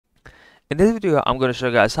In this video, I'm going to show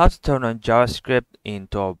you guys how to turn on JavaScript in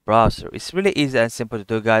Tor browser. It's really easy and simple to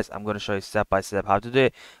do, guys. I'm going to show you step by step how to do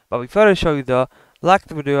it. But before I show you though, like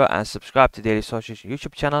the video and subscribe to Daily Association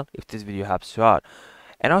YouTube channel if this video helps you out.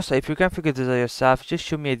 And also, if you can figure this out yourself, just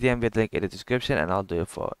shoot me a DM with link in the description and I'll do it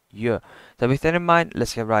for you. So with that in mind,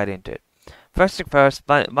 let's get right into it. First thing first,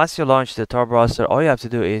 once you launch the Tor browser, all you have to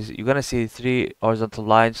do is you're gonna see three horizontal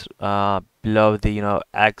lines below the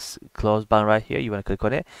X close button right here. You wanna click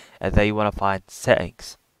on it, and then you wanna find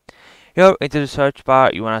settings. Here into the search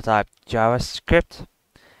bar, you wanna type JavaScript,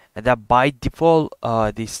 and then by default,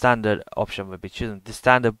 the standard option will be chosen. The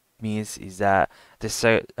standard means is that the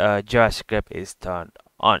JavaScript is turned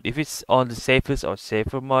on. If it's on the safest or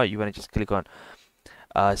safer mode, you wanna just click on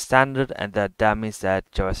standard, and that means that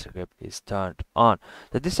JavaScript is turned on.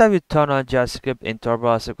 So this is how you turn on JavaScript in Tor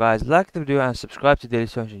browser, guys. Like the video and subscribe to Daily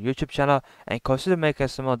Solution YouTube channel, and consider making a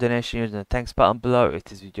small donation using the thanks button below if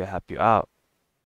this video helped you out.